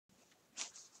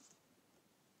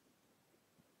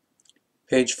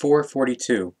Page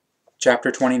 442,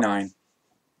 Chapter 29.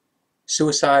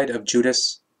 Suicide of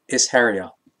Judas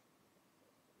Ischkerioth.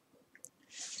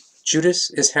 Judas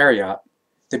Ischkerioth,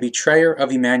 the betrayer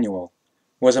of Emmanuel,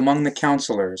 was among the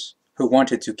counselors who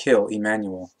wanted to kill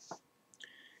Emmanuel.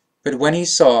 But when he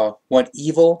saw what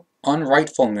evil,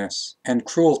 unrightfulness, and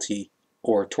cruelty,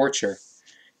 or torture,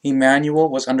 Emmanuel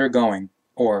was undergoing,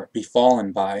 or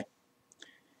befallen by,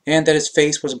 and that his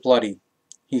face was bloody,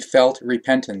 he felt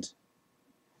repentant.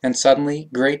 And suddenly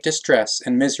great distress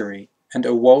and misery and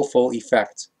a woeful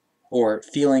effect, or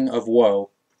feeling of woe,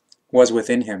 was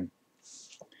within him.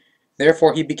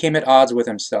 Therefore he became at odds with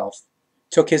himself,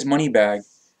 took his money bag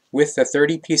with the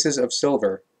 30 pieces of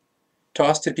silver,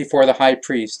 tossed it before the high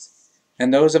priest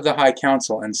and those of the high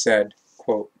council, and said,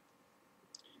 quote,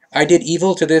 I did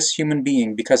evil to this human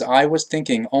being because I was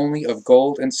thinking only of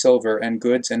gold and silver and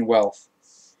goods and wealth.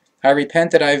 I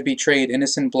repent that I have betrayed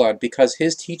innocent blood, because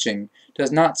his teaching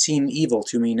does not seem evil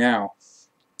to me now.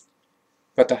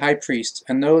 But the high priest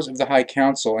and those of the high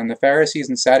council and the Pharisees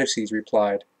and Sadducees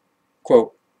replied,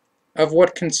 quote, Of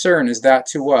what concern is that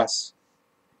to us?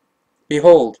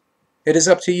 Behold, it is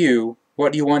up to you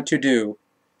what you want to do,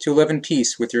 to live in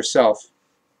peace with yourself.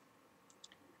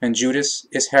 And Judas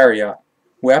Ischkerioth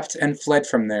wept and fled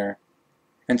from there,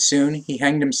 and soon he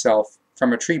hanged himself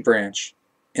from a tree branch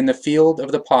in the field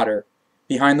of the potter,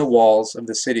 behind the walls of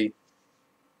the city.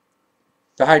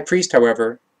 The high priest,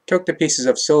 however, took the pieces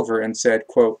of silver and said,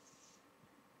 quote,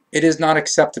 It is not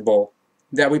acceptable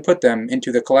that we put them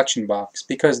into the collection box,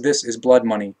 because this is blood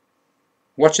money.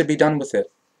 What should be done with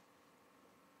it?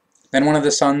 Then one of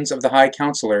the sons of the high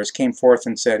counselors came forth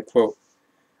and said, quote,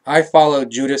 I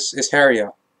followed Judas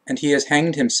Ischkerioth, and he has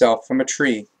hanged himself from a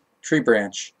tree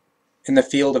branch, in the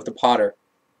field of the potter.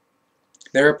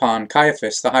 Thereupon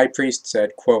Caiaphas the high priest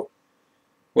said, quote,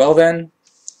 Well then,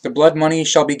 the blood money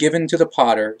shall be given to the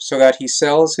potter, so that he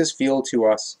sells his field to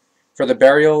us, for the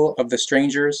burial of the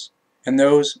strangers and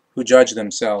those who judge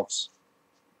themselves.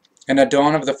 And at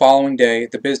dawn of the following day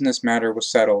the business matter was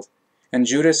settled, and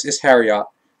Judas Ischkerioth,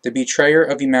 the betrayer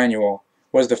of Emmanuel,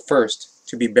 was the first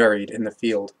to be buried in the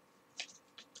field.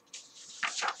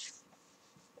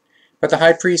 But the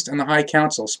high priest and the high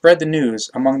council spread the news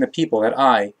among the people that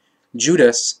I,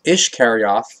 Judas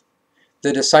Ischkerioth,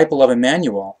 the disciple of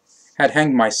Emmanuel, had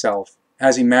hanged myself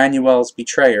as Emmanuel's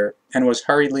betrayer, and was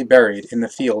hurriedly buried in the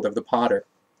field of the potter.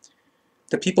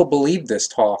 The people believed this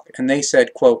talk, and they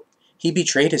said, quote, He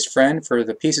betrayed his friend for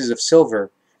the pieces of silver,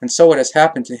 and so it has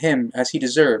happened to him as he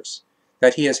deserves,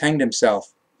 that he has hanged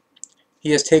himself.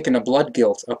 He has taken a blood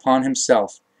guilt upon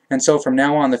himself, and so from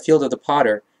now on the field of the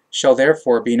potter shall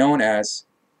therefore be known as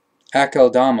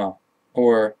Akeldama,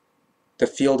 or the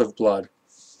field of blood.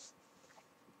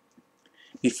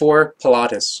 Before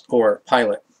Pilatus, or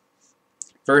Pilate.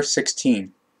 Verse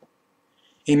 16.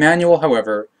 Emmanuel,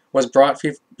 however, was brought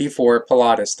before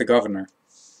Pilatus the governor,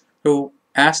 who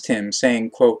asked him, saying,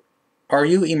 quote, Are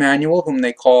you Emmanuel, whom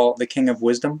they call the King of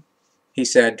Wisdom? He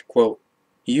said, quote,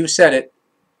 You said it,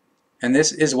 and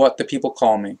this is what the people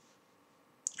call me.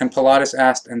 And Pilatus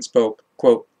asked and spoke,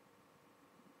 quote,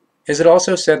 Is it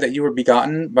also said that you were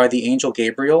begotten by the angel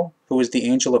Gabriel, who is the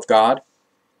angel of God?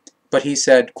 But he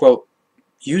said, quote,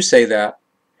 You say that,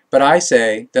 but I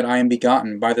say that I am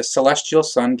begotten by the celestial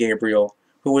son Gabriel,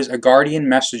 who is a guardian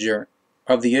messenger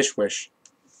of the Ishwish,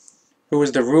 who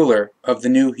is the ruler of the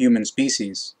new human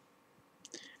species.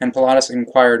 And Pilatus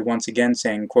inquired once again,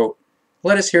 saying, quote,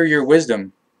 Let us hear your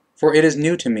wisdom, for it is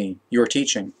new to me, your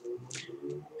teaching.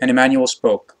 And Emmanuel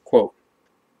spoke, quote,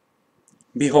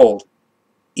 Behold,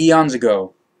 eons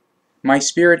ago, my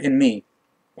spirit in me,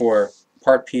 or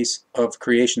part piece of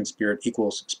creation spirit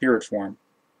equals spirit form,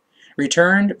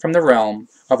 returned from the realm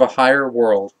of a higher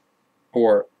world,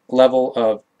 or level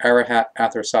of Arahat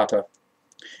Athersata,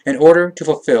 in order to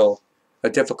fulfill a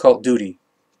difficult duty,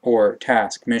 or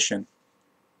task, mission.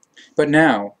 But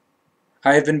now,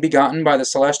 I have been begotten by the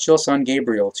celestial son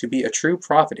Gabriel to be a true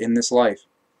prophet in this life.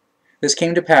 This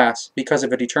came to pass because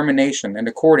of a determination and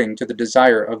according to the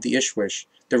desire of the Ishwish,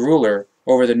 the ruler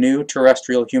over the new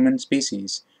terrestrial human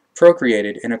species,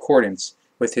 procreated in accordance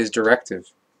with his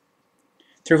directive.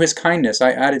 Through his kindness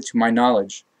I added to my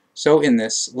knowledge, so in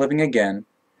this, living again,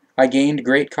 I gained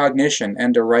great cognition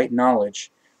and a right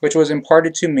knowledge, which was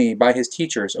imparted to me by his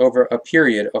teachers over a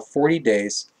period of 40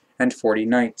 days and 40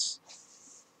 nights.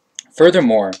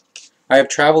 Furthermore, I have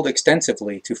traveled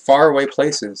extensively to faraway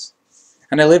places,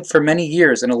 and I lived for many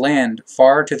years in a land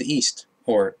far to the east,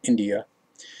 or India.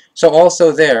 So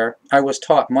also there I was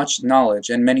taught much knowledge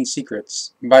and many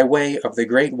secrets, by way of the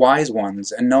great wise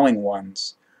ones and knowing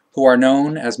ones, who are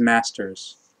known as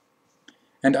masters.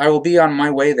 and I will be on my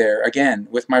way there again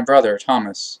with my brother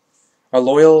Thomas, a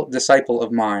loyal disciple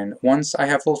of mine, once I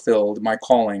have fulfilled my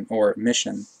calling or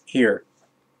mission here."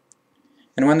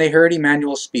 And when they heard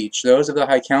Emmanuel's speech, those of the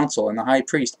high council and the high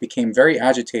priest became very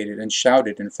agitated and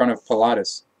shouted in front of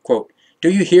Pilatus, quote, "Do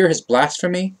you hear his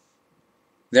blasphemy?"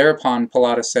 Thereupon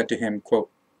Pilatus said to him, quote,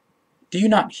 "Do you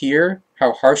not hear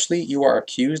how harshly you are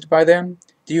accused by them?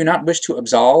 Do you not wish to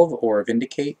absolve or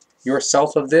vindicate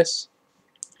yourself of this?"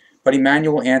 But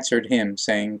Emmanuel answered him,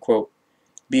 saying, quote,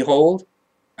 "Behold,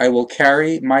 I will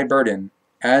carry my burden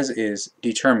as is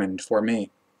determined for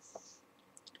me.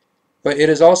 But it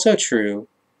is also true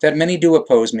that many do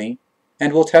oppose me,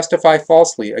 and will testify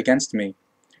falsely against me,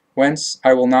 whence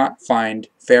I will not find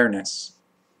fairness.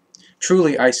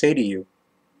 Truly I say to you,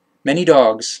 many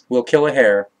dogs will kill a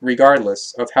hare,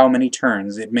 regardless of how many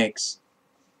turns it makes.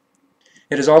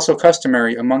 It is also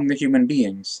customary among the human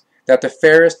beings that the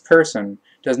fairest person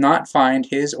does not find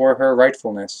his or her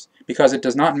rightfulness, because it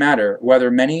does not matter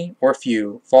whether many or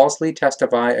few falsely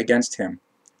testify against him,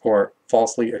 or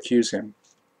falsely accuse him,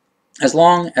 as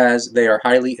long as they are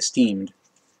highly esteemed.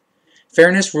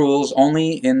 Fairness rules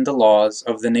only in the laws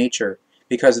of the nature,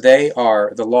 because they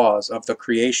are the laws of the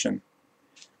creation.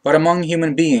 But among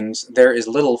human beings there is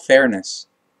little fairness,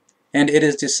 and it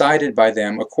is decided by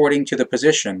them according to the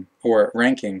position, or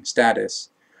ranking status,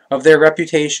 of their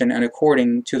reputation and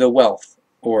according to the wealth,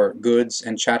 or goods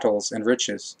and chattels and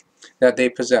riches, that they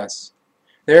possess.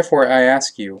 Therefore I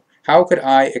ask you, how could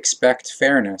I expect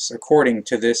fairness according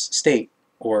to this state,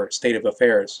 or state of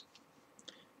affairs?"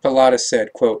 Pilatus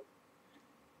said, quote,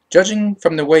 "Judging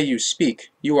from the way you speak,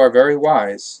 you are very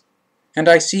wise, and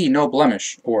I see no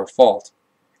blemish or fault,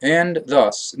 and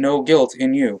thus no guilt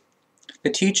in you.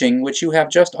 The teaching which you have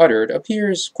just uttered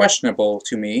appears questionable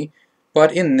to me,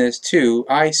 but in this too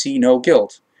I see no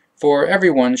guilt, for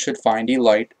everyone should find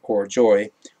delight or joy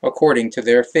according to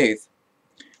their faith.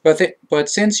 But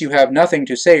since you have nothing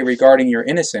to say regarding your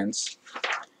innocence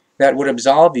that would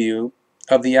absolve you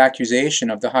of the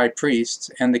accusation of the high priests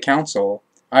and the council,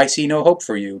 I see no hope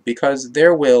for you, because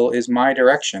their will is my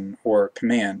direction or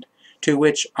command, to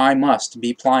which I must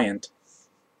be pliant."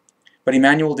 But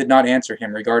Emmanuel did not answer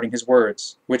him regarding his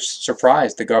words, which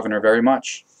surprised the governor very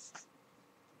much.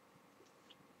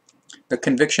 The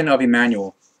conviction of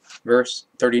Emmanuel, verse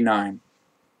 39.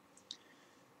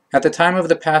 At the time of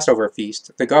the Passover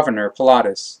feast, the governor,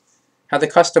 Pilatus, had the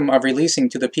custom of releasing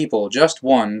to the people just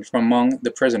one from among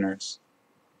the prisoners,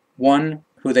 one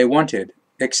who they wanted,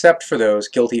 except for those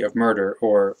guilty of murder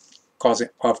or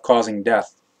of causing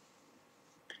death.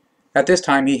 At this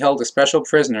time he held a special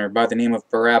prisoner by the name of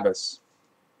Barabbas.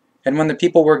 And when the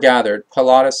people were gathered,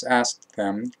 Pilatus asked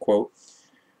them, quote,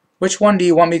 "Which one do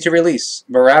you want me to release,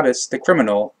 Barabbas the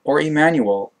criminal, or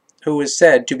Emmanuel, who is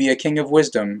said to be a king of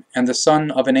wisdom and the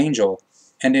son of an angel,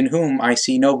 and in whom I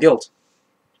see no guilt?"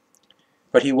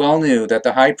 But he well knew that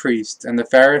the high priests and the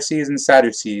Pharisees and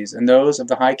Sadducees and those of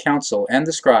the high council and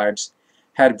the scribes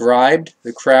had bribed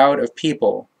the crowd of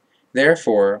people.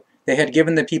 Therefore they had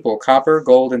given the people copper,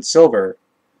 gold, and silver,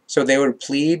 so they would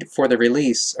plead for the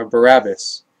release of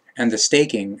Barabbas and the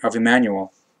staking of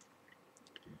Emmanuel.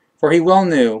 For he well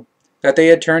knew that they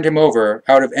had turned him over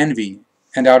out of envy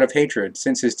and out of hatred,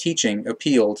 since his teaching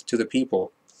appealed to the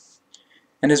people.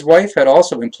 And his wife had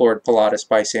also implored Pilatus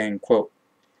by saying, quote,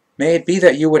 "May it be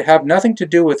that you would have nothing to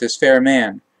do with this fair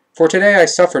man, for today I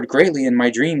suffered greatly in my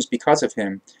dreams because of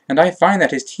him, and I find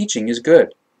that his teaching is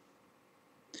good."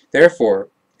 Therefore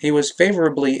he was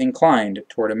favorably inclined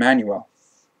toward Emmanuel.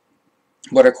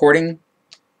 But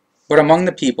among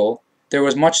the people there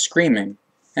was much screaming,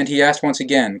 and he asked once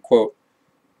again, quote,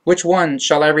 "Which one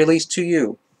shall I release to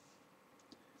you?"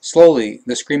 Slowly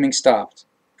the screaming stopped,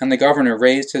 and the governor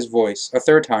raised his voice a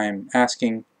third time,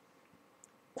 asking,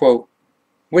 quote,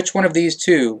 "Which one of these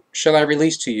two shall I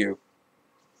release to you?"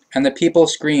 And the people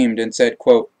screamed and said,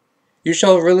 quote, "You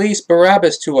shall release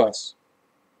Barabbas to us."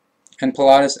 And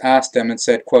Pilatus asked them and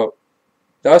said, quote,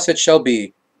 "Thus it shall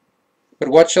be. But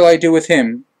what shall I do with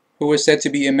him who is said to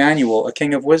be Emmanuel, a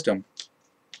king of wisdom?"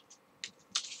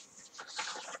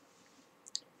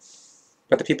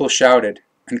 But the people shouted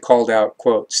and called out,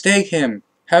 quote, "Stake him!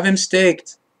 Have him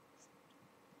staked!"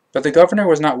 But the governor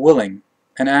was not willing,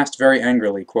 and asked very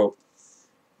angrily, quote,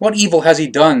 "What evil has he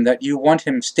done that you want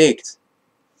him staked?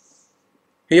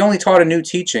 He only taught a new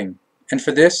teaching, and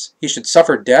for this he should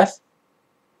suffer death?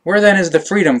 Where then is the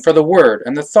freedom for the word,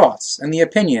 and the thoughts, and the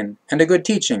opinion, and a good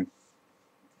teaching?"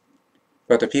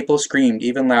 But the people screamed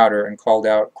even louder and called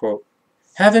out, quote,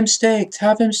 "Have him staked!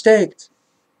 Have him staked!"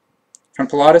 And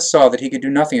Pilatus saw that he could do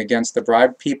nothing against the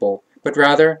bribed people, but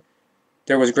rather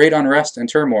there was great unrest and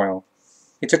turmoil.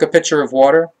 He took a pitcher of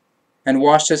water and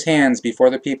washed his hands before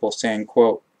the people, saying,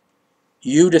 quote,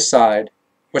 "You decide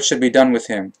what should be done with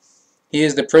him. He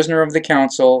is the prisoner of the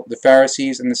council, the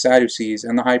Pharisees and the Sadducees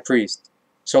and the high priest,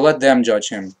 so let them judge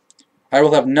him. I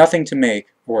will have nothing to make,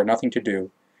 or nothing to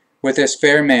do, with this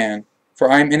fair man, for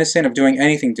I am innocent of doing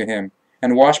anything to him,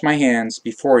 and wash my hands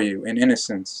before you in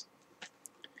innocence."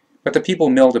 But the people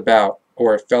milled about,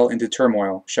 or fell into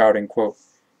turmoil, shouting, quote,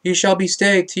 "He shall be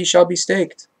staked! He shall be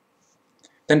staked!"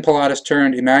 Then Pilatus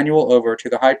turned Emmanuel over to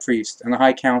the high priest and the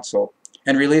high council,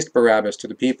 and released Barabbas to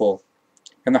the people.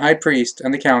 And the high priest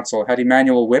and the council had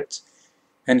Emmanuel whipped,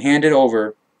 and handed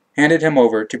him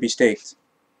over to be staked.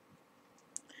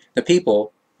 The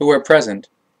people, who were present,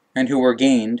 and who were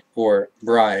gained, or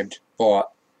bribed,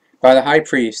 bought, by the high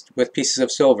priest with pieces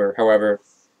of silver, however,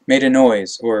 made a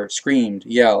noise, or screamed,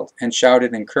 yelled, and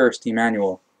shouted and cursed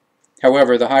Emmanuel.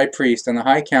 However, the high priest and the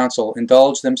high council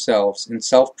indulged themselves in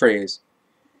self-praise,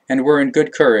 and were in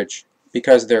good courage,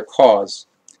 because their cause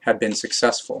had been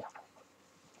successful.